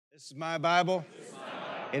This is my Bible.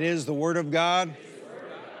 It is the Word of God,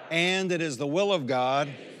 and it is the will of God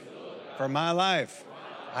for my life.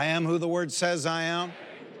 I am who the Word says I am.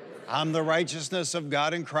 I'm the righteousness of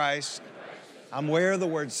God in Christ. I'm where the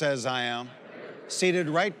Word says I am, seated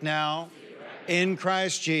right now in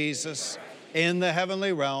Christ Jesus, in the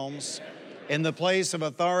heavenly realms, in the place of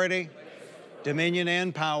authority, dominion,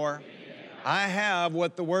 and power. I have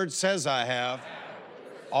what the Word says I have.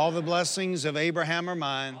 All the blessings of Abraham are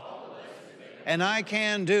mine, and I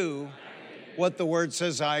can do what the Word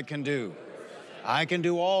says I can do. I can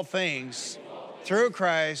do all things through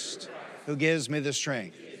Christ who gives me the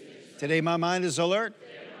strength. Today my mind is alert,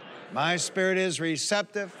 my spirit is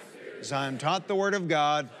receptive, as I am taught the Word of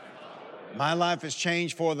God. My life is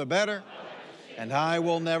changed for the better, and I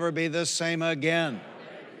will never be the same again.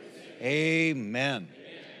 Amen.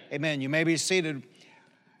 Amen. You may be seated.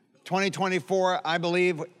 2024, I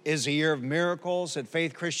believe, is a year of miracles at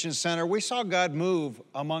Faith Christian Center. We saw God move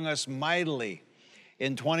among us mightily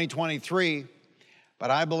in 2023,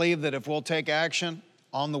 but I believe that if we'll take action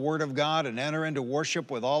on the Word of God and enter into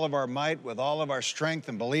worship with all of our might, with all of our strength,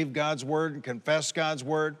 and believe God's Word and confess God's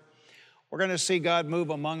Word, we're going to see God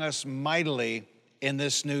move among us mightily in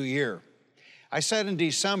this new year. I said in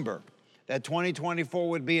December that 2024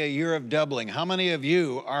 would be a year of doubling. How many of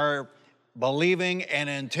you are believing and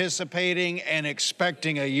anticipating and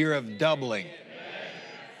expecting a year of doubling?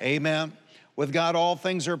 Amen. With God, all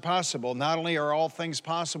things are possible. Not only are all things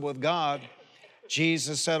possible with God,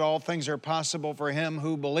 Jesus said all things are possible for him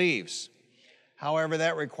who believes. However,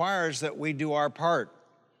 that requires that we do our part.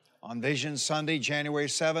 On Vision Sunday, January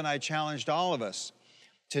 7, I challenged all of us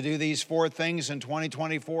to do these 4 things in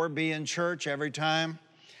 2024. Be in church every time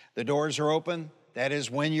the doors are open. That is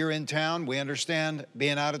when you're in town. We understand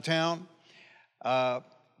being out of town.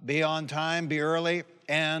 Be on time, be early,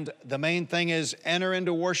 and the main thing is enter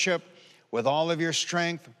into worship with all of your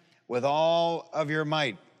strength, with all of your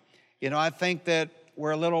might. You know, I think that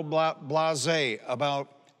we're a little blasé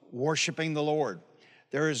about worshiping the Lord.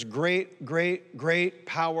 There is great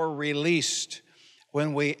power released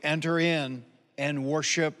when we enter in and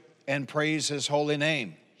worship and praise His holy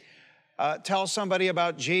name. Tell somebody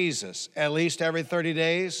about Jesus at least every 30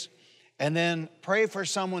 days, and then pray for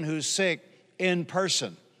someone who's sick in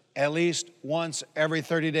person at least once every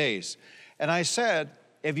 30 days. And I said,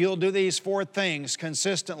 if you'll do these 4 things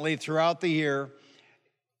consistently throughout the year,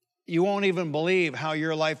 you won't even believe how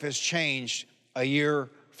your life has changed a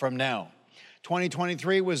year from now.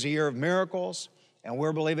 2023 was a year of miracles, and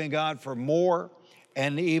we're believing God for more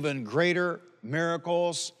and even greater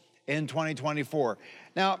miracles in 2024.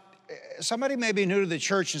 Now, somebody may be new to the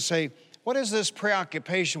church and say, what is this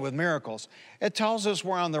preoccupation with miracles? It tells us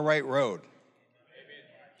we're on the right road.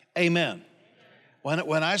 Amen.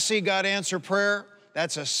 When I see God answer prayer,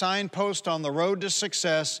 that's a signpost on the road to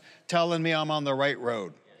success telling me I'm on the right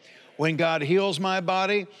road. When God heals my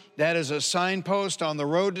body, that is a signpost on the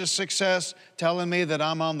road to success telling me that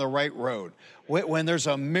I'm on the right road. When there's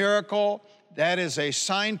a miracle, that is a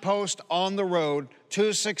signpost on the road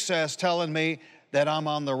to success telling me that I'm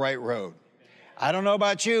on the right road. I don't know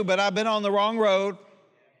about you, but I've been on the wrong road.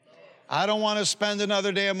 I don't want to spend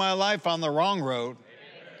another day of my life on the wrong road.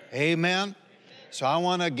 Amen. So I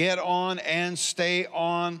want to get on and stay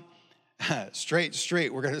on straight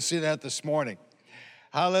street. We're going to see that this morning.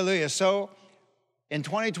 Hallelujah. So in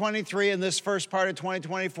 2023, in this first part of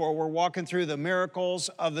 2024, we're walking through the miracles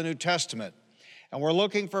of the New Testament, and we're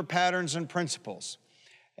looking for patterns and principles.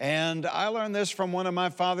 And I learned this from one of my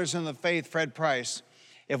fathers in the faith, Fred Price.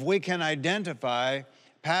 If we can identify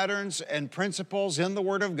patterns and principles in the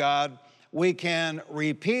Word of God, we can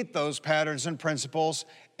repeat those patterns and principles,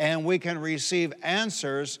 and we can receive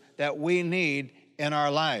answers that we need in our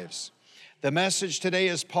lives. The message today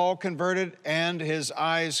is Paul converted and his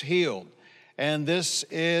eyes healed. And this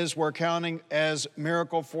is, we're counting as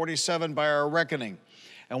miracle 47 by our reckoning.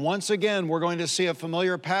 And once again, we're going to see a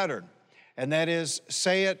familiar pattern, and that is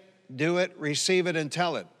say it, do it, receive it, and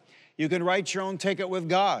tell it. You can write your own ticket with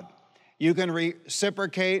God. You can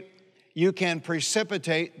reciprocate. You can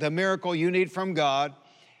precipitate the miracle you need from God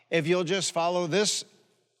if you'll just follow this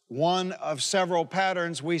one of several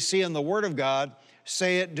patterns we see in the Word of God.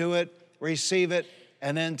 Say it, do it, receive it,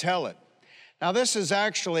 and then tell it. Now this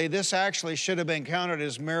actually should have been counted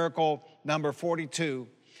as miracle number 42,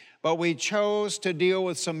 but we chose to deal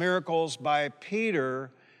with some miracles by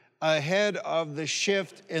Peter ahead of the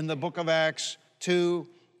shift in the book of Acts to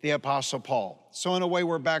the Apostle Paul. So in a way,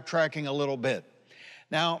 we're backtracking a little bit.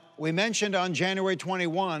 Now, we mentioned on January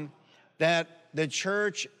 21 that the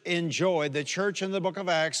church in the book of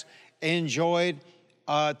Acts enjoyed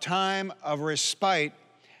a time of respite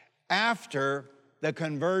after the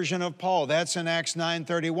conversion of Paul. That's in Acts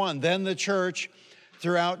 9:31. Then the church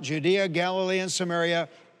throughout Judea, Galilee, and Samaria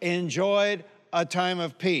enjoyed a time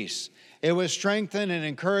of peace. It was strengthened and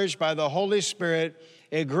encouraged by the Holy Spirit.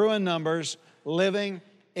 It grew in numbers, living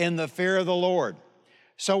in the fear of the Lord.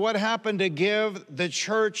 So what happened to give the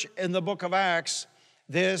church in the book of Acts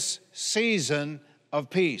this season of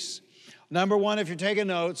peace? Number one, if you're taking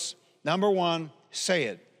notes, number one, say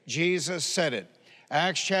it. Jesus said it.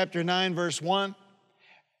 Acts chapter 9, verse 1.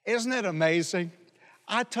 Isn't it amazing?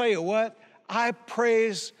 I tell you what, I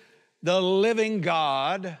praise the living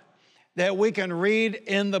God that we can read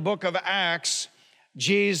in the book of Acts,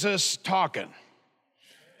 Jesus talking.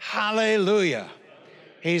 Hallelujah.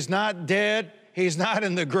 He's not dead. He's not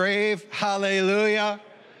in the grave. Hallelujah.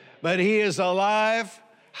 But he is alive.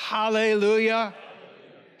 Hallelujah.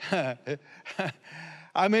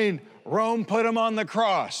 I mean, Rome put him on the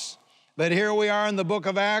cross. But here we are in the book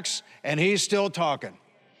of Acts, and he's still talking.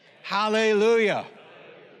 Hallelujah.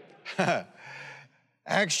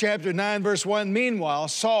 Acts chapter 9, verse 1. Meanwhile,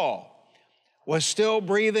 Saul was still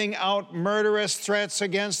breathing out murderous threats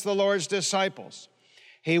against the Lord's disciples.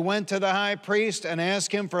 He went to the high priest and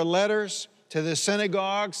asked him for letters to the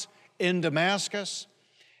synagogues in Damascus,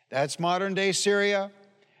 that's modern-day Syria,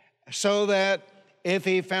 so that if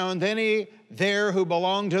he found any there who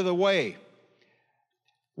belonged to the way,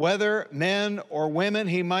 whether men or women,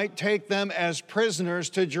 he might take them as prisoners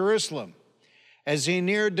to Jerusalem. As he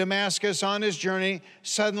neared Damascus on his journey,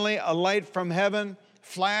 suddenly a light from heaven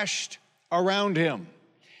flashed around him.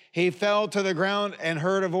 He fell to the ground and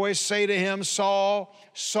heard a voice say to him, Saul,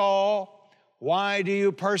 Saul, why do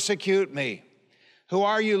you persecute me? Who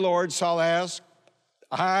are you, Lord? Saul asked.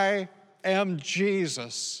 I am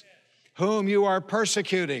Jesus, whom you are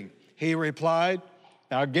persecuting, he replied.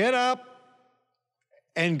 Now get up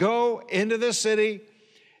and go into the city,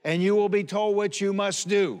 and you will be told what you must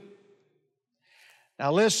do.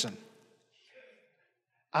 Now listen,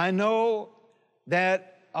 I know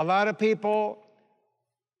that a lot of people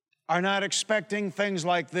are not expecting things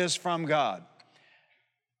like this from God.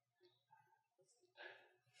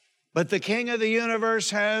 But the King of the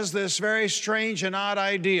universe has this very strange and odd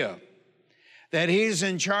idea that he's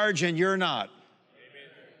in charge and you're not.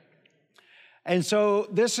 And so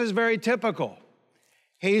this is very typical.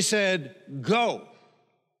 He said, go,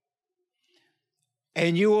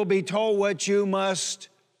 and you will be told what you must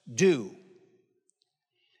do.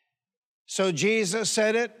 So Jesus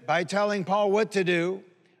said it by telling Paul what to do.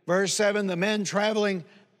 Verse 7, the men traveling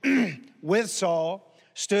with Saul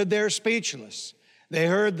stood there speechless. They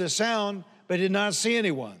heard the sound, but did not see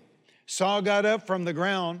anyone. Saul got up from the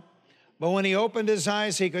ground, but when he opened his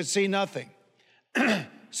eyes, he could see nothing.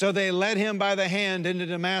 So they led him by the hand into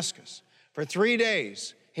Damascus. For 3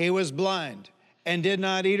 days he was blind and did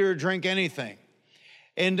not eat or drink anything.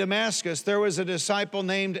 In Damascus there was a disciple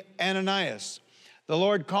named Ananias. The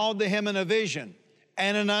Lord called to him in a vision,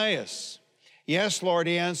 Ananias. Yes, Lord,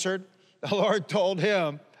 he answered. The Lord told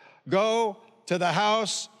him, go to the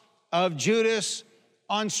house of Judas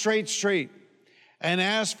on Straight Street and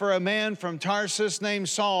ask for a man from Tarsus named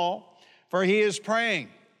Saul, for he is praying.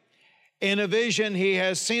 In a vision, he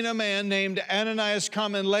has seen a man named Ananias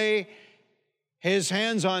come and lay his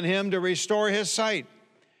hands on him to restore his sight.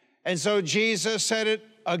 And so Jesus said it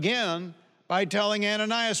again by telling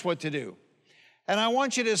Ananias what to do. And I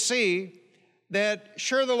want you to see that,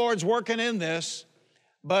 sure, the Lord's working in this,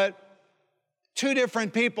 but two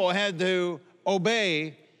different people had to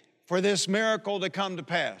obey for this miracle to come to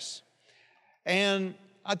pass. And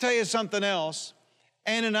I'll tell you something else.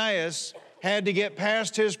 Ananias had to get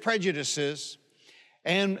past his prejudices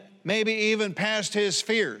and maybe even past his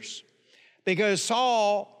fears, because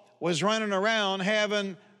Saul was running around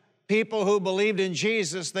having people who believed in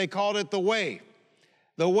Jesus, they called it the way.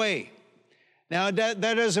 The way. Now, that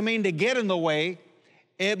doesn't mean to get in the way.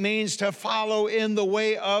 It means to follow in the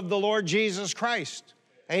way of the Lord Jesus Christ.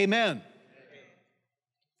 Amen.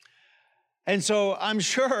 And so I'm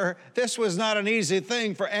sure this was not an easy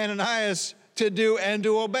thing for Ananias to do and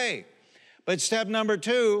to obey. But step number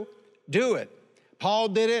 2, do it. Paul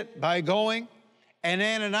did it by going, and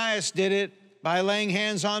Ananias did it by laying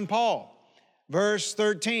hands on Paul. Verse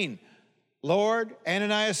 13, Lord,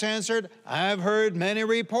 Ananias answered, I have heard many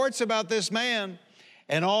reports about this man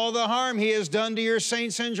and all the harm he has done to your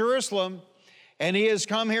saints in Jerusalem, and he has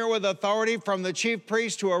come here with authority from the chief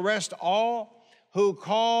priest to arrest all who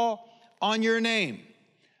call on your name.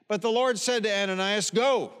 But the Lord said to Ananias,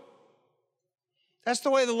 go. That's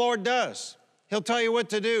the way the Lord does. He'll tell you what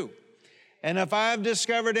to do. And if I've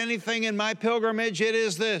discovered anything in my pilgrimage, it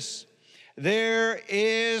is this. There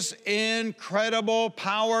is incredible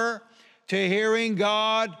power to hearing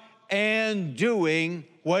God and doing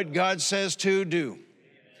what God says to do.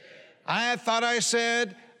 I thought I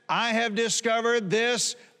said, I have discovered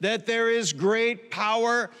this, that there is great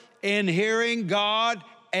power in hearing God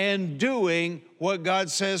and doing what God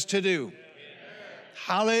says to do.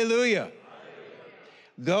 Hallelujah.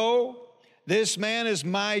 Though this man is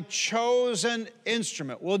my chosen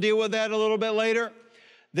instrument. We'll deal with that a little bit later.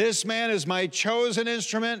 This man is my chosen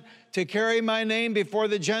instrument to carry my name before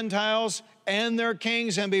the Gentiles and their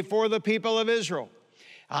kings and before the people of Israel.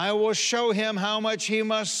 I will show him how much he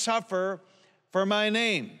must suffer for my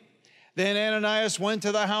name. Then Ananias went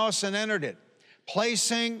to the house and entered it.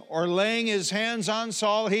 Placing or laying his hands on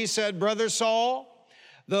Saul, he said, Brother Saul,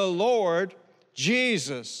 the Lord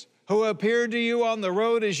Jesus, who appeared to you on the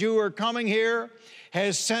road as you were coming here,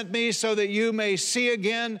 has sent me so that you may see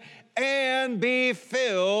again and be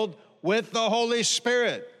filled with the Holy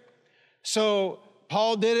Spirit. So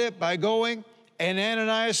Paul did it by going, and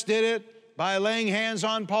Ananias did it by laying hands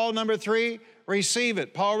on Paul. Number 3, receive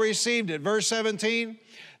it. Paul received it. Verse 17,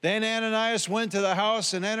 then Ananias went to the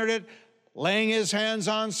house and entered it. Laying his hands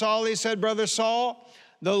on Saul, he said, Brother Saul,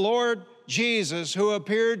 the Lord Jesus, who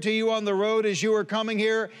appeared to you on the road as you were coming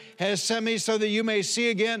here, has sent me so that you may see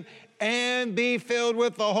again and be filled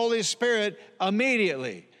with the Holy Spirit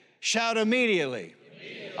immediately. Shout immediately.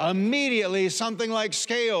 Immediately, something like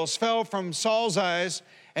scales fell from Saul's eyes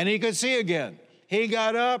and he could see again. He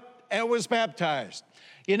got up and was baptized.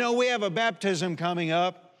 You know, we have a baptism coming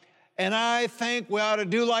up, and I think we ought to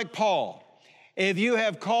do like Paul. If you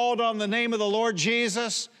have called on the name of the Lord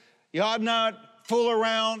Jesus, you ought not fool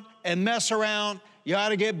around and mess around. You ought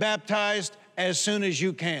to get baptized as soon as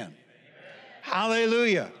you can. Amen.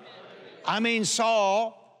 Hallelujah. I mean,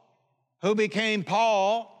 Saul, who became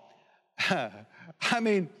Paul, I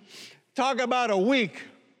mean, talk about a week.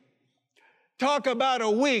 Talk about a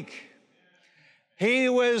week. He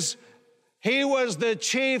was the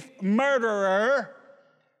chief murderer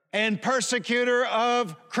and persecutor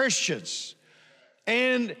of Christians.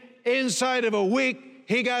 And inside of a week,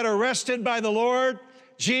 he got arrested by the Lord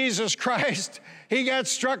Jesus Christ. He got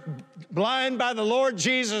struck blind by the Lord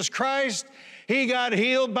Jesus Christ. He got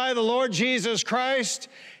healed by the Lord Jesus Christ.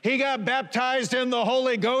 He got baptized in the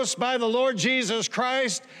Holy Ghost by the Lord Jesus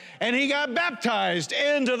Christ. And he got baptized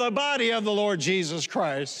into the body of the Lord Jesus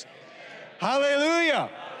Christ. Hallelujah.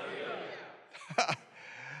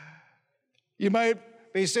 You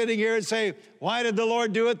might be sitting here and say, why did the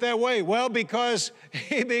Lord do it that way? Well, because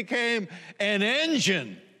he became an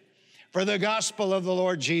engine for the gospel of the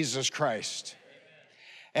Lord Jesus Christ.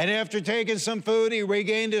 And after taking some food, he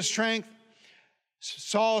regained his strength.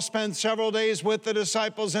 Saul spent several days with the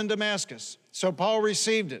disciples in Damascus. So Paul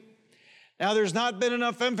received it. Now, there's not been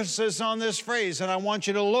enough emphasis on this phrase, and I want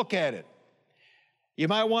you to look at it. You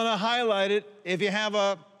might want to highlight it if you have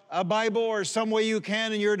a Bible or some way you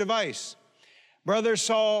can in your device. Brother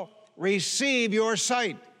Saul, receive your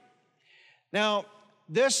sight. Now,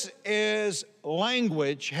 this is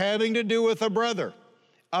language having to do with a brother,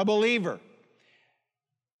 a believer.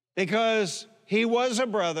 Because he was a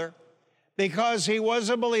brother, because he was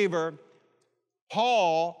a believer,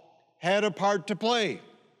 Paul had a part to play.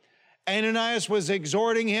 Ananias was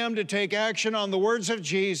exhorting him to take action on the words of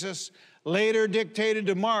Jesus, later dictated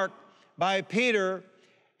to Mark by Peter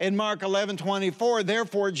in Mark 11:24.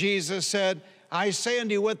 Therefore, Jesus said, I say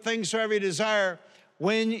unto you, what things soever ye desire,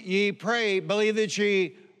 when ye pray, believe that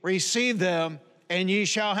ye receive them, and ye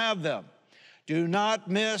shall have them. Do not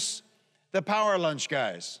miss the Power Lunch,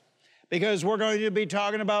 guys, because we're going to be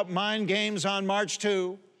talking about mind games on March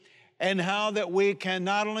 2, and how that we can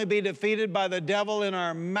not only be defeated by the devil in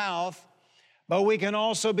our mouth, but we can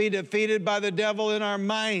also be defeated by the devil in our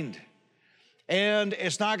mind. And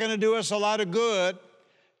it's not going to do us a lot of good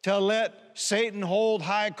to let Satan hold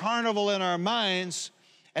high carnival in our minds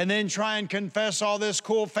and then try and confess all this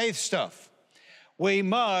cool faith stuff. We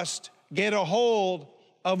must get a hold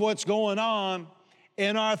of what's going on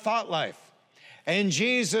in our thought life. And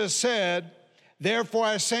Jesus said, therefore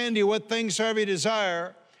I say unto you, what things soever ye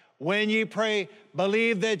desire, when ye pray,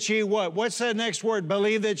 believe that ye what? What's that next word?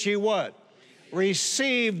 Believe that ye what?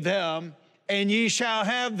 Receive them, and ye shall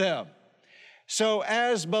have them. So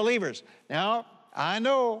as believers, now I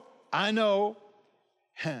know,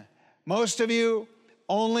 most of you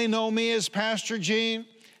only know me as Pastor Gene,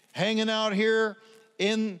 hanging out here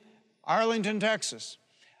in Arlington, Texas.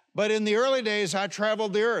 But in the early days, I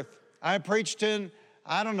traveled the earth. I preached in,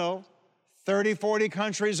 30, 40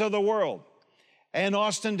 countries of the world. And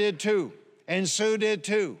Austin did too. And Sue did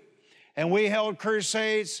too. And we held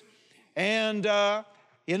crusades. And,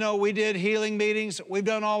 we did healing meetings. We've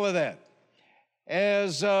done all of that.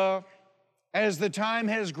 As as the time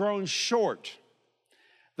has grown short,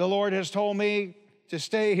 the Lord has told me to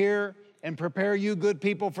stay here and prepare you good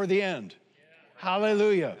people for the end.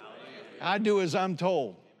 Hallelujah. I do as I'm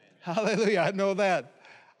told. Hallelujah. I know that.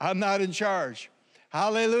 I'm not in charge.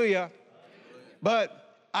 Hallelujah.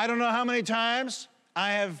 But I don't know how many times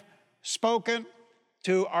I have spoken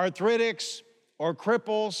to arthritics or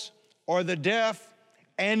cripples or the deaf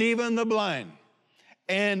and even the blind,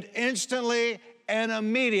 and instantly and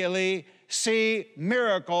immediately see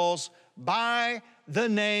miracles by the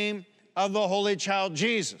name of the Holy Child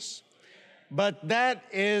Jesus. But that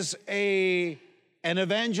is an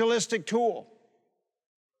evangelistic tool.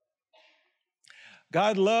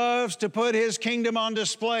 God loves to put His kingdom on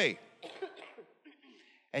display.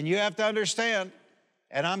 And you have to understand,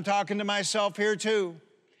 and I'm talking to myself here too.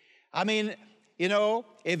 I mean, you know,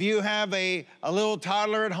 if you have a little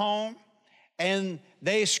toddler at home and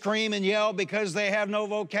they scream and yell because they have no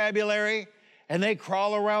vocabulary and they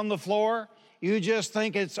crawl around the floor, you just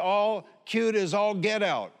think it's all cute as all get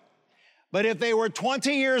out. But if they were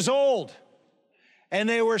 20 years old and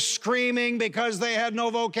they were screaming because they had no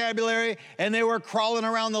vocabulary and they were crawling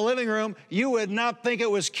around the living room, you would not think it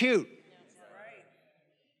was cute.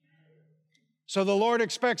 So the Lord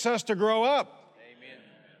expects us to grow up. Amen.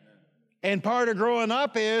 And part of growing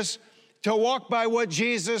up is to walk by what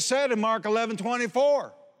Jesus said in Mark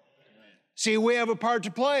 11:24. See, we have a part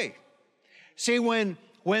to play. See, when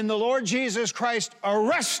the Lord Jesus Christ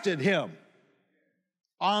arrested him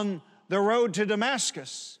on the road to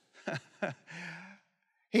Damascus,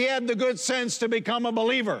 he had the good sense to become a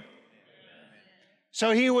believer.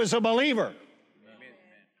 So he was a believer.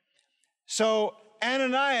 So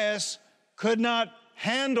Ananias could not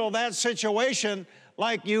handle that situation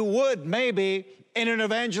like you would maybe in an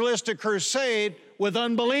evangelistic crusade with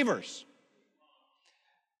unbelievers.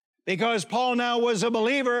 Because Paul now was a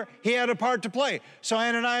believer, he had a part to play. So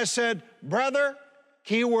Ananias said, brother,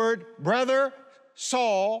 keyword, brother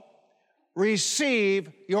Saul,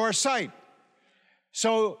 receive your sight.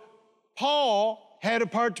 So Paul had a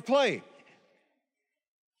part to play.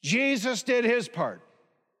 Jesus did his part.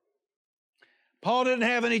 Paul didn't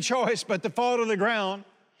have any choice but to fall to the ground.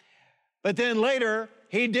 But then later,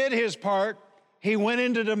 he did his part. He went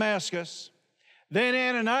into Damascus. Then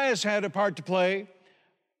Ananias had a part to play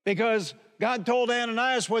because God told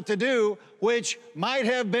Ananias what to do, which might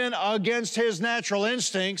have been against his natural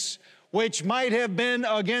instincts, which might have been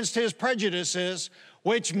against his prejudices,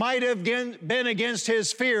 which might have been against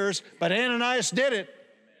his fears, but Ananias did it.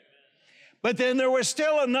 But then there was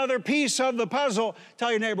still another piece of the puzzle. Tell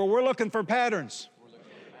your neighbor, we're looking for patterns.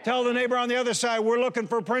 Tell the neighbor on the other side, we're looking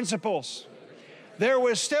for principles. There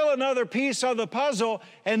was still another piece of the puzzle,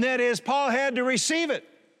 and that is Paul had to receive it.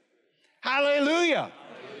 Hallelujah.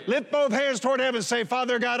 Lift both hands toward heaven and say,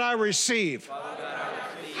 Father God, I receive.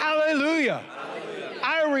 Hallelujah.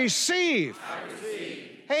 I receive.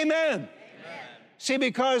 Amen. See,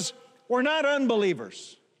 because we're not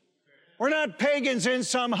unbelievers. We're not pagans in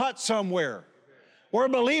some hut somewhere. We're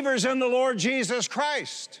believers in the Lord Jesus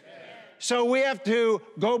Christ. So we have to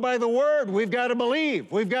go by the word. We've got to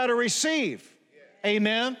believe. We've got to receive.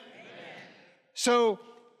 Amen? So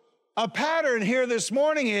a pattern here this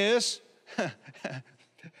morning is,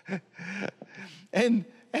 and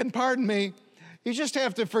pardon me, you just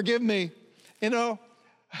have to forgive me. You know,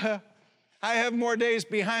 I have more days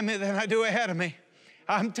behind me than I do ahead of me.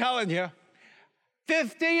 I'm telling you.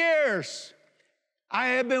 50 years, I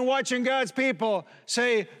have been watching God's people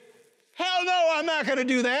say, hell no, I'm not going to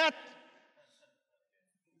do that.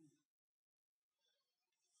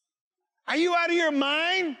 Are you out of your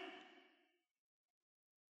mind?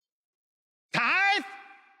 Tithe?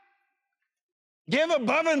 Give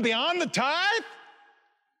above and beyond the tithe?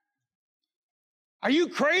 Are you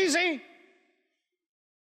crazy?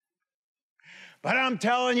 But I'm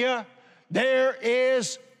telling you, there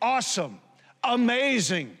is awesome,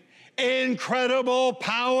 amazing, incredible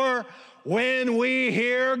power when we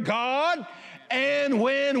hear God and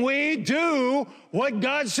when we do what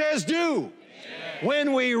God says do.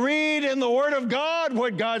 When we read in the Word of God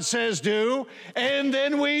what God says do, and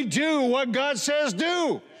then we do what God says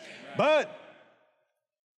do. But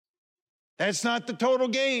that's not the total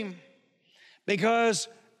game, because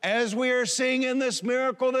as we are seeing in this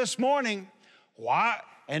miracle this morning,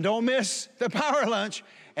 and don't miss the power lunch,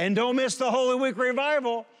 and don't miss the Holy Week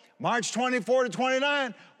revival, March 24 to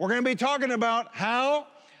 29, we're going to be talking about how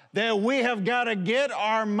that we have got to get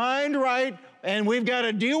our mind right and we've got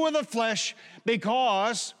to deal with the flesh,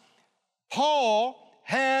 because Paul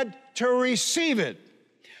had to receive it.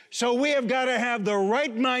 So we have got to have the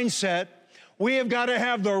right mindset. We have got to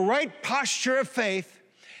have the right posture of faith.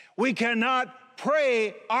 We cannot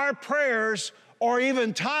pray our prayers or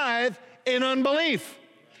even tithe in unbelief.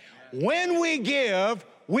 When we give,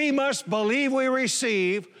 we must believe we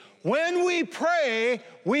receive. When we pray,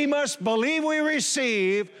 we must believe we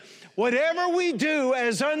receive. Whatever we do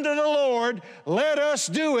as unto the Lord, let us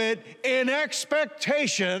do it in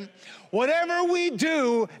expectation. Whatever we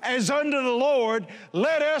do as unto the Lord,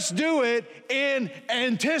 let us do it in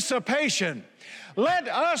anticipation. Let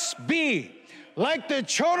us be like the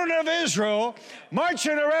children of Israel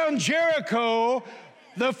marching around Jericho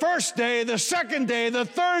the first day, the second day, the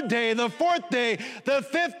third day, the fourth day, the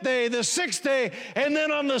fifth day, the sixth day, and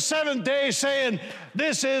then on the seventh day saying,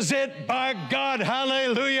 this is it, by God,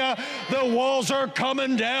 hallelujah, the walls are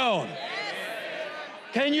coming down. Yes.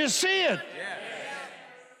 Can you see it? Yes.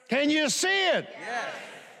 Can you see it?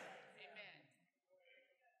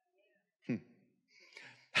 Yes.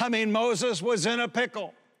 I mean, Moses was in a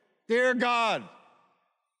pickle. Dear God.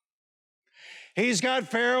 He's got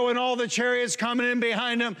Pharaoh and all the chariots coming in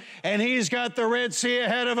behind him, and he's got the Red Sea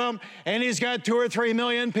ahead of him, and he's got 2 or 3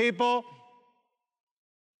 million people.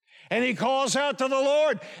 And he calls out to the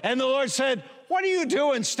Lord, and the Lord said, what are you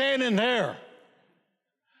doing standing there?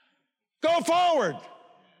 Go forward.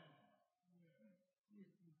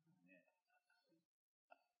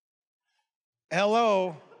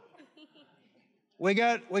 Hello. We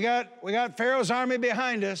got Pharaoh's army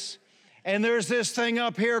behind us. And there's this thing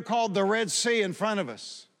up here called the Red Sea in front of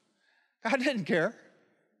us. God didn't care.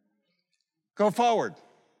 Go forward.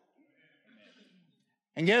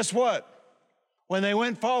 And guess what? When they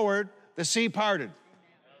went forward, the sea parted.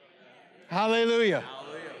 Hallelujah.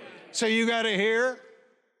 Hallelujah. So you got to hear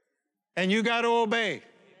and you got to obey. Amen.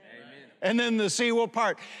 And then the sea will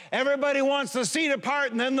part. Everybody wants the sea to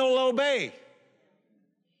part and then they'll obey.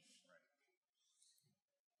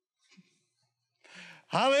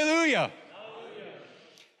 Hallelujah.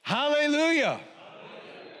 Hallelujah. Hallelujah.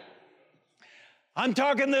 I'm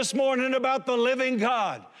talking this morning about the living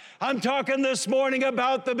God. I'm talking this morning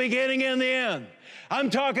about the beginning and the end. I'm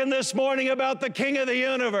talking this morning about the King of the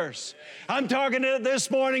universe. I'm talking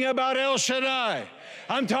this morning about El Shaddai.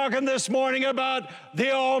 I'm talking this morning about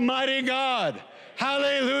the Almighty God.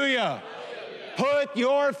 Hallelujah. Put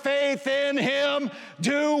your faith in Him.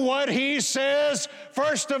 Do what He says,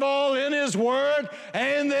 first of all in His Word,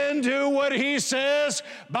 and then do what He says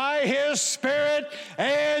by His Spirit,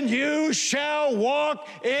 and you shall walk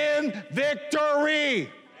in victory. Amen.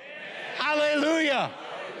 Hallelujah. Hallelujah.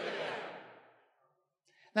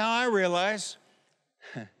 Now I realize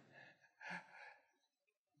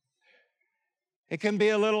it can be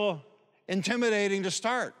a little intimidating to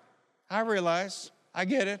start. I realize. I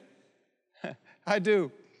get it. I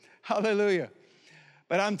do. Hallelujah.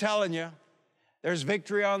 But I'm telling you, there's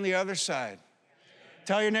victory on the other side.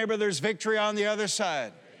 Tell your neighbor there's victory on the other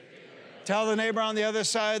side. Tell the neighbor on the other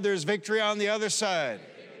side there's victory on the other side.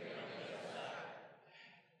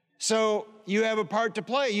 So you have a part to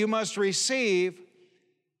play. You must receive,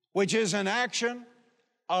 which is an action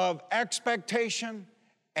of expectation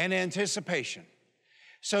and anticipation.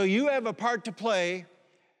 So you have a part to play.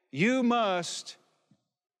 You must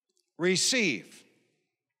receive,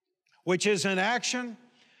 which is an action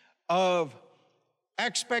of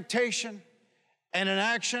expectation and an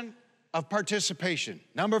action of participation.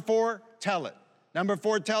 Number 4, tell it. Number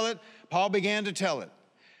 4, tell it. Paul began to tell it.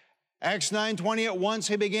 Acts 9:20, at once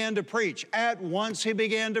he began to preach. At once he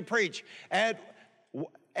began to preach. And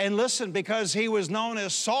listen, because he was known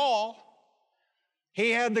as Saul, he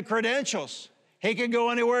had the credentials. He could go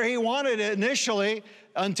anywhere he wanted initially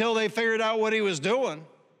until they figured out what he was doing.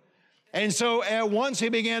 And so at once he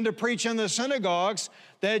began to preach in the synagogues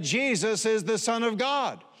that Jesus is the Son of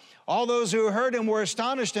God. All those who heard him were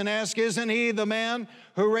astonished and asked, isn't he the man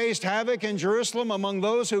who raised havoc in Jerusalem among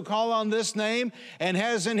those who call on this name? And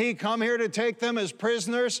hasn't he come here to take them as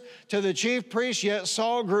prisoners to the chief priests? Yet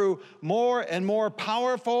Saul grew more and more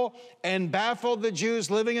powerful and baffled the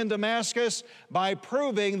Jews living in Damascus by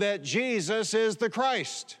proving that Jesus is the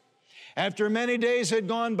Christ. After many days had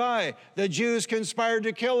gone by, the Jews conspired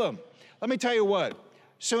to kill him. Let me tell you what,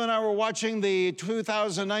 Sue and I were watching the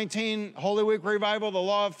 2019 Holy Week Revival, The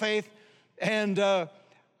Law of Faith, and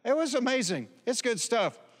it was amazing. It's good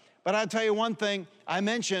stuff. But I'll tell you one thing, I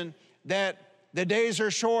mentioned that the days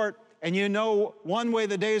are short, and you know one way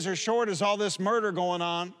the days are short is all this murder going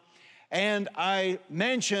on. And I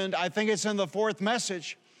mentioned, I think it's in the 4th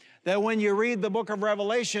message, that when you read the book of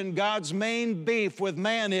Revelation, God's main beef with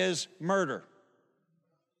man is murder.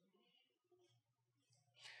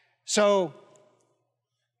 So,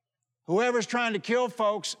 whoever's trying to kill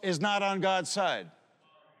folks is not on God's side.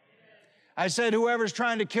 I said whoever's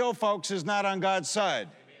trying to kill folks is not on God's side.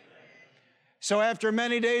 So after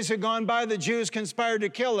many days had gone by, the Jews conspired to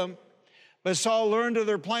kill him. But Saul learned of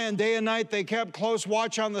their plan. Day and night they kept close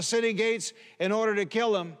watch on the city gates in order to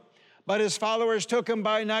kill him. But his followers took him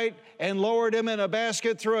by night and lowered him in a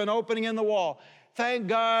basket through an opening in the wall. Thank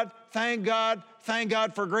God, thank God, thank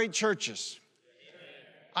God for great churches.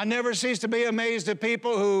 I never cease to be amazed at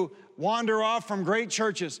people who wander off from great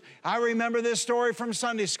churches. I remember this story from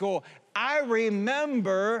Sunday school. I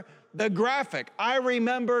remember the graphic. I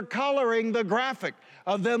remember coloring the graphic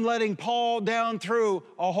of them letting Paul down through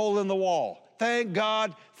a hole in the wall. Thank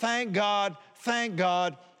God, thank God, thank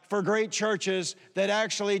God for great churches that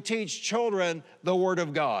actually teach children the Word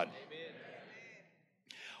of God. Amen.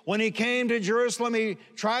 When he came to Jerusalem, he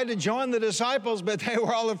tried to join the disciples, but they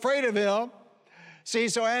were all afraid of him. See,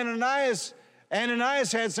 so Ananias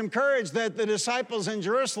had some courage that the disciples in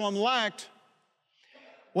Jerusalem lacked.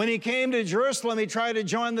 When he came to Jerusalem, he tried to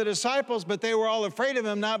join the disciples, but they were all afraid of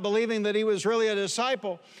him, not believing that he was really a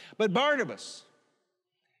disciple. But Barnabas,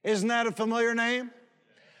 isn't that a familiar name?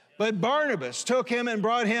 But Barnabas took him and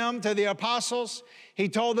brought him to the apostles. He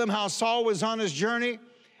told them how Saul was on his journey,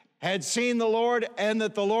 had seen the Lord, and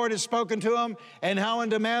that the Lord had spoken to him, and how in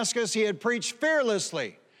Damascus he had preached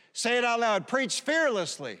fearlessly. Say it out loud, preach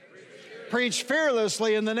fearlessly. Preach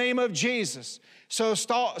fearlessly in the name of Jesus. So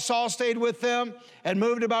Saul stayed with them and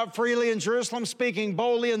moved about freely in Jerusalem, speaking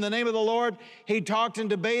boldly in the name of the Lord. He talked and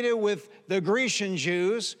debated with the Grecian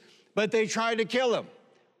Jews, but they tried to kill him.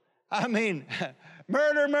 I mean,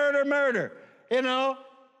 murder, murder, murder,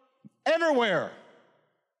 everywhere.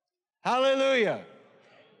 Hallelujah.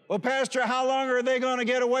 Well, Pastor, how long are they going to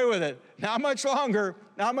get away with it? Not much longer,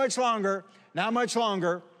 not much longer, not much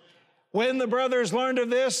longer. When the brothers learned of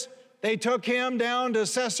this, they took him down to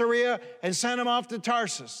Caesarea and sent him off to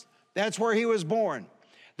Tarsus. That's where he was born.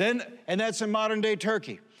 And that's in modern-day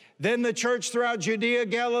Turkey. Then the church throughout Judea,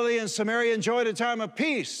 Galilee, and Samaria enjoyed a time of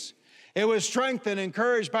peace. It was strengthened,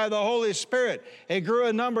 encouraged by the Holy Spirit. It grew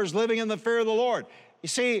in numbers, living in the fear of the Lord. You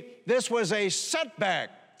see, this was a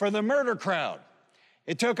setback for the murder crowd.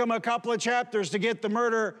 It took them a couple of chapters to get the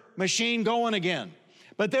murder machine going again.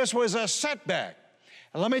 But this was a setback.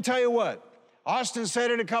 And let me tell you what, Austin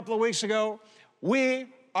said it a couple of weeks ago. We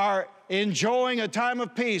are enjoying a time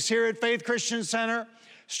of peace here at Faith Christian Center,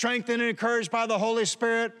 strengthened and encouraged by the Holy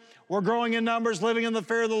Spirit. We're growing in numbers, living in the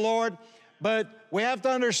fear of the Lord. But we have to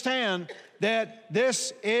understand that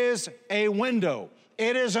this is a window.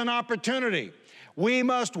 It is an opportunity. We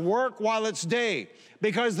must work while it's day,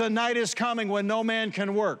 because the night is coming when no man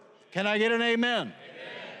can work. Can I get an amen? Amen.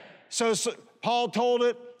 So Paul told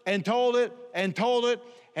it and told it and told it.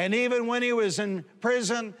 And even when he was in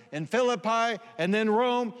prison in Philippi and then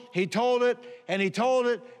Rome, he told it and he told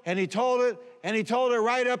it and he told it and he told it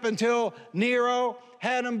right up until Nero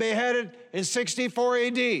had him beheaded in 64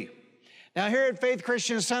 AD. Now here at Faith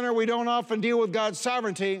Christian Center, we don't often deal with God's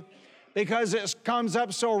sovereignty because it comes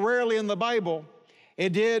up so rarely in the Bible.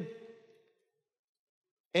 It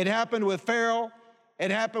happened with Pharaoh.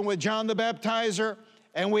 It happened with John the Baptizer.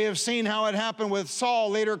 And we have seen how it happened with Saul,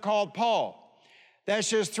 later called Paul. That's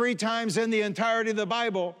just 3 times in the entirety of the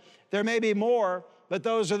Bible. There may be more, but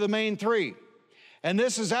those are the main 3. And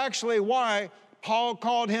this is actually why Paul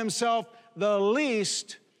called himself the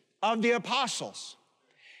least of the apostles.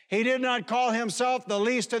 He did not call himself the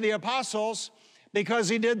least of the apostles because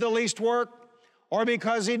he did the least work, or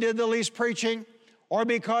because he did the least preaching, or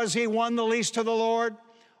because he won the least to the Lord,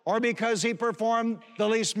 or because he performed the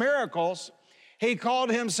least miracles. He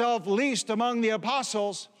called himself least among the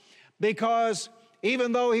apostles because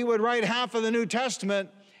even though he would write half of the New Testament,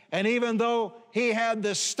 and even though he had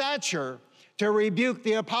the stature to rebuke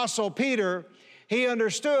the apostle Peter, he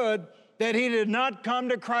understood that he did not come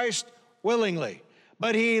to Christ willingly,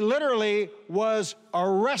 but he literally was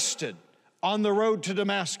arrested on the road to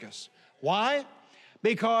Damascus. Why?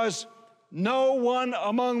 Because no one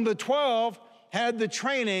among the 12 had the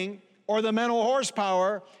training or the mental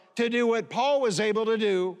horsepower to do what Paul was able to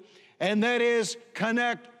do, and that is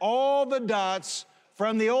connect all the dots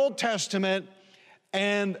from the Old Testament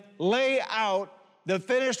and lay out the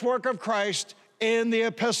finished work of Christ in the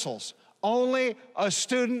epistles. Only a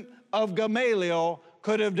student of Gamaliel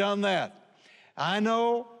could have done that. I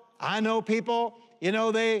know people,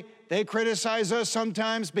 they criticize us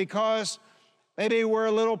sometimes because maybe we're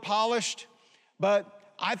a little polished, but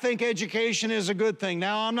I think education is a good thing.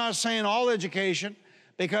 Now, I'm not saying all education,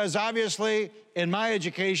 because obviously in my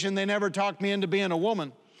education, they never talked me into being a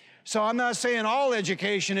woman. So I'm not saying all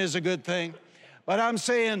education is a good thing, but I'm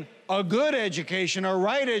saying a good education, a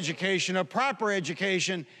right education, a proper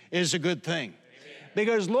education is a good thing. Amen.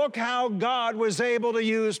 Because look how God was able to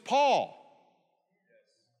use Paul.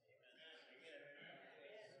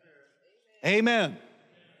 Amen.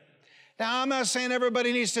 Now, I'm not saying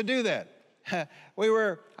everybody needs to do that. I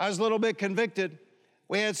was a little bit convicted.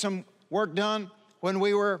 We had some work done when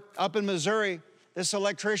we were up in Missouri, this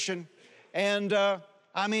electrician, and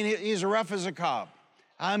he's rough as a cob.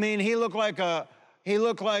 I mean, he looked like a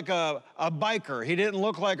biker. He didn't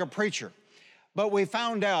look like a preacher. But we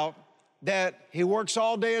found out that he works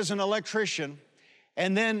all day as an electrician,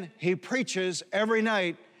 and then he preaches every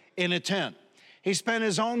night in a tent. He spent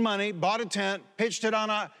his own money, bought a tent, pitched it on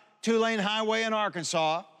a 2-lane highway in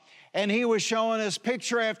Arkansas, and he was showing us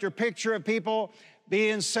picture after picture of people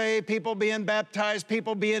being saved, people being baptized,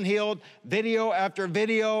 people being healed, video after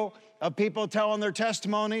video of people telling their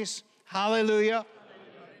testimonies. Hallelujah.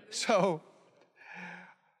 So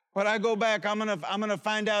when I go back, I'm gonna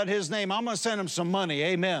find out his name. I'm gonna send him some money.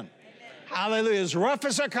 Amen. Hallelujah. As rough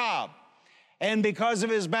as a cob. And because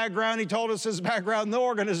of his background, he told us his background, no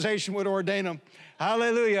organization would ordain him.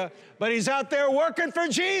 Hallelujah. But he's out there working for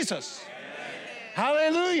Jesus.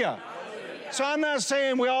 Hallelujah. So I'm not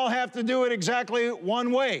saying we all have to do it exactly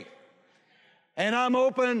one way. And I'm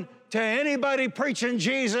open to anybody preaching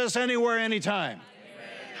Jesus anywhere, anytime.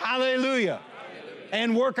 Hallelujah.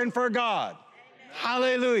 And working for God.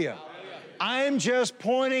 Hallelujah. I'm just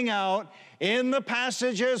pointing out in the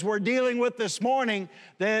passages we're dealing with this morning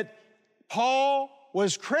that Paul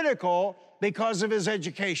was critical because of his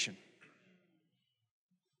education.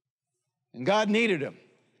 And God needed him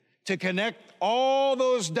to connect all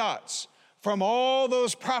those dots from all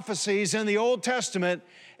those prophecies in the Old Testament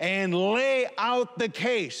and lay out the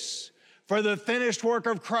case for the finished work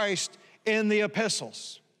of Christ in the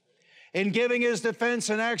epistles. In giving his defense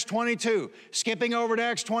in Acts 22, skipping over to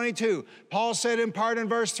Acts 22, Paul said in part in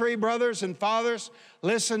verse 3, brothers and fathers,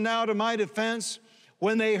 listen now to my defense.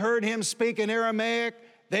 When they heard him speak in Aramaic,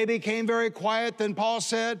 they became very quiet. Then Paul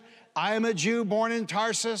said, I am a Jew born in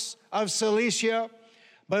Tarsus of Cilicia,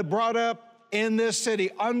 but brought up in this city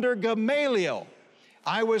under Gamaliel.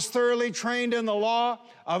 I was thoroughly trained in the law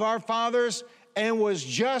of our fathers and was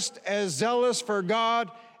just as zealous for God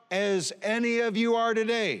as any of you are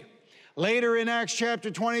today. Later in Acts chapter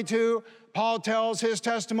 22, Paul tells his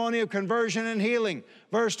testimony of conversion and healing.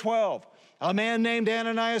 Verse 12, a man named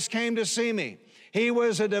Ananias came to see me. He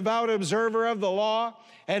was a devout observer of the law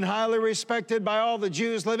and highly respected by all the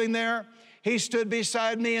Jews living there. He stood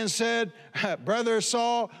beside me and said, Brother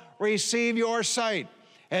Saul, receive your sight.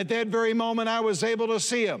 At that very moment, I was able to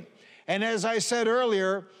see him. And as I said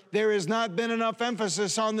earlier, there has not been enough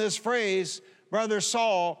emphasis on this phrase, Brother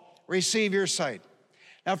Saul, receive your sight.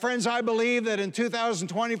 Now, friends, I believe that in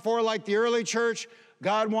 2024, like the early church,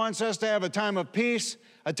 God wants us to have a time of peace,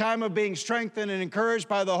 a time of being strengthened and encouraged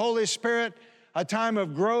by the Holy Spirit, a time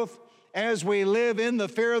of growth as we live in the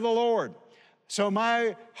fear of the Lord. So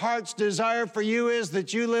my heart's desire for you is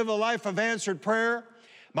that you live a life of answered prayer.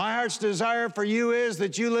 My heart's desire for you is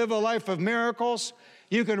that you live a life of miracles.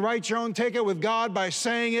 You can write your own ticket with God by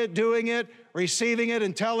saying it, doing it, receiving it,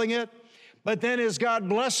 and telling it. But then as God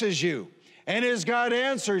blesses you, and as God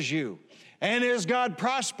answers you, and as God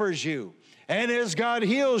prospers you, and as God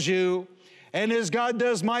heals you, and as God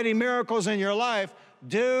does mighty miracles in your life,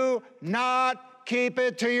 do not keep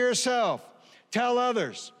it to yourself. Tell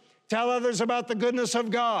others. Tell others about the goodness of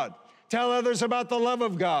God. Tell others about the love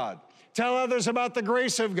of God. Tell others about the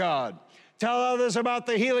grace of God. Tell others about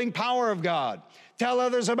the healing power of God. Tell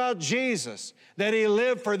others about Jesus, that he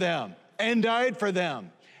lived for them and died for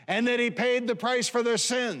them, and that he paid the price for their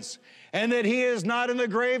sins, and that he is not in the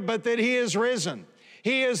grave, but that he is risen.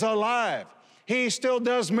 He is alive. He still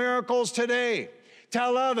does miracles today.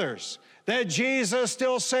 Tell others that Jesus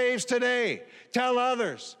still saves today. Tell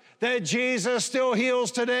others that Jesus still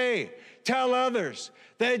heals today. Tell others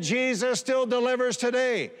that Jesus still delivers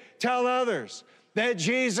today. Tell others that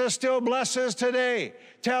Jesus still blesses today.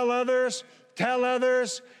 Tell others, tell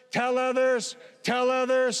others, tell others, tell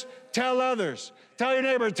others, tell others. Tell your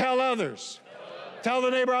neighbor, tell others. Tell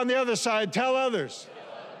the neighbor on the other side, tell others.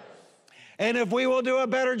 And if we will do a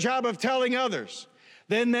better job of telling others,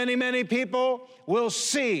 then many, many people will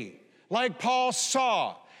see, like Paul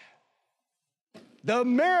saw. The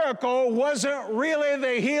miracle wasn't really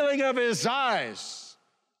the healing of his eyes.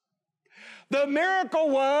 The miracle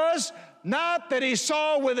was not that he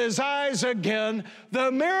saw with his eyes again.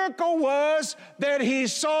 The miracle was that he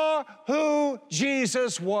saw who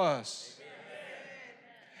Jesus was.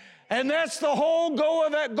 And that's the whole goal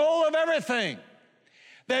of everything.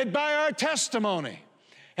 That by our testimony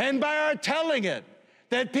and by our telling it,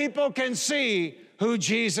 that people can see who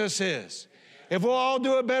Jesus is. If we'll all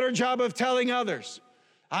do a better job of telling others,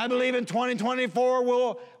 I believe in 2024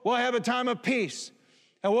 we'll have a time of peace.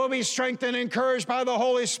 And we'll be strengthened and encouraged by the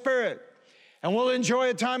Holy Spirit. And we'll enjoy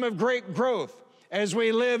a time of great growth as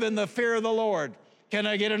we live in the fear of the Lord. Can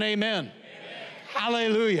I get an amen? Amen.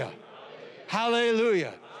 Hallelujah. Hallelujah.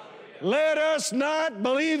 Hallelujah. Let us not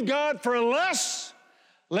believe God for less.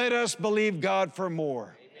 Let us believe God for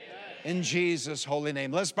more. Amen. In Jesus' holy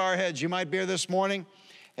name. Let's bow our heads. You might be here this morning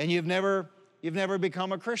and you've never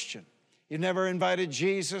become a Christian. You've never invited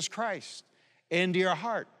Jesus Christ into your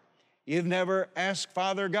heart. You've never asked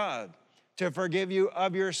Father God to forgive you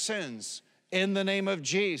of your sins in the name of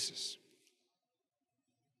Jesus.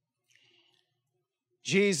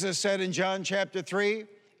 Jesus said in John chapter 3,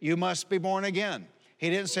 you must be born again. He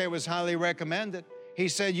didn't say it was highly recommended. He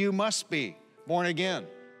said you must be born again.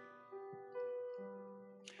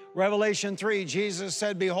 Revelation 3, Jesus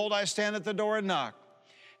said, behold, I stand at the door and knock.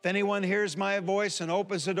 If anyone hears my voice and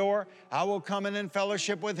opens the door, I will come in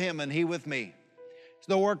fellowship with him and he with me.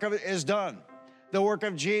 The work of it is done. The work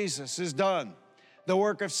of Jesus is done. The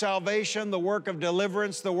work of salvation, the work of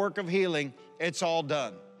deliverance, the work of healing, it's all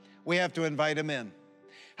done. We have to invite him in.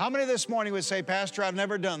 How many this morning would say, Pastor, I've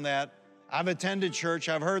never done that. I've attended church,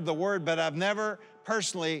 I've heard the word, but I've never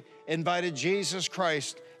personally invited Jesus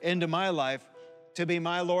Christ into my life to be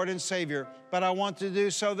my Lord and Savior, but I want to do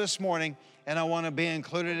so this morning, and I want to be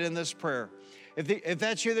included in this prayer. If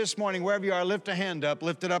that's you this morning, wherever you are, lift a hand up,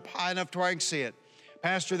 lift it up high enough to where I can see it.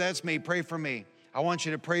 Pastor, that's me, pray for me. I want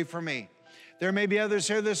you to pray for me. There may be others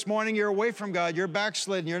here this morning, you're away from God, you're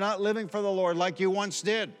backslidden, you're not living for the Lord like you once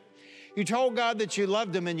did. You told God that you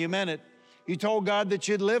loved him and you meant it. You told God that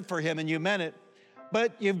you'd live for him and you meant it.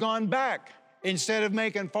 But you've gone back. Instead of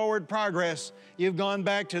making forward progress, you've gone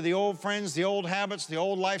back to the old friends, the old habits, the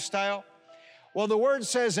old lifestyle. Well, the word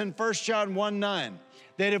says in 1 John 1:9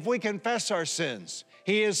 that if we confess our sins,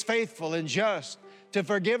 he is faithful and just to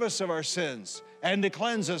forgive us of our sins and to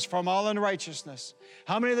cleanse us from all unrighteousness.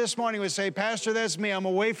 How many this morning would say, Pastor, that's me, I'm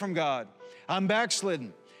away from God, I'm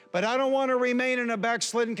backslidden, but I don't want to remain in a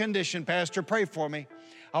backslidden condition. Pastor, pray for me.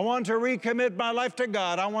 I want to recommit my life to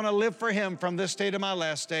God. I want to live for him from this day to my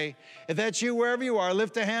last day. If that's you, wherever you are,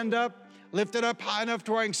 lift a hand up, lift it up high enough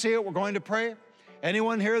to where I can see it. We're going to pray.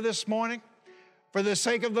 Anyone here this morning? For the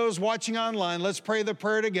sake of those watching online, let's pray the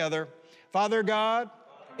prayer together. Father God,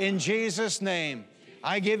 in Jesus' name,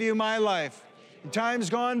 I give you my life. Time's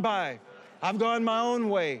gone by. I've gone my own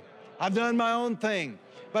way. I've done my own thing.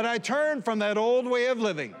 But I turn from that old way of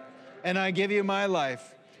living, and I give you my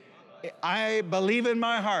life. I believe in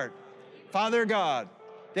my heart, Father God,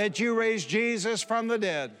 that you raised Jesus from the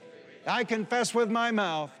dead. I confess with my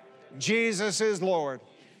mouth, Jesus is Lord.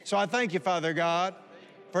 So I thank you, Father God,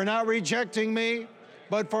 for not rejecting me,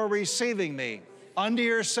 but for receiving me unto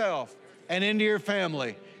yourself and into your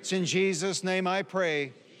family. It's in Jesus' name I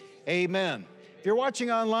pray, amen. If you're watching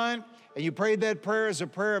online and you prayed that prayer as a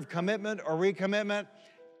prayer of commitment or recommitment,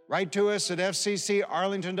 write to us at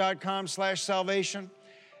fccarlington.com/salvation.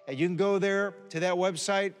 And you can go there to that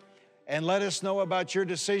website and let us know about your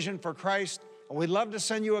decision for Christ. And we'd love to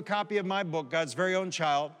send you a copy of my book, God's Very Own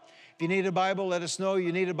Child. If you need a Bible, let us know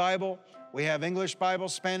you need a Bible. We have English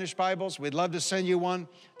Bibles, Spanish Bibles. We'd love to send you one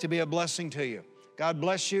to be a blessing to you. God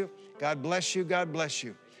bless you. God bless you. God bless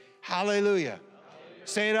you. Hallelujah.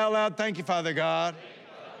 Say it out loud. Thank you, Father God,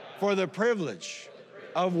 for the privilege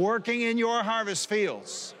of working in your harvest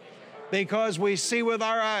fields, because we see with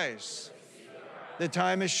our eyes the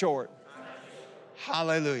time is short.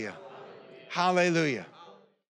 Hallelujah. Hallelujah.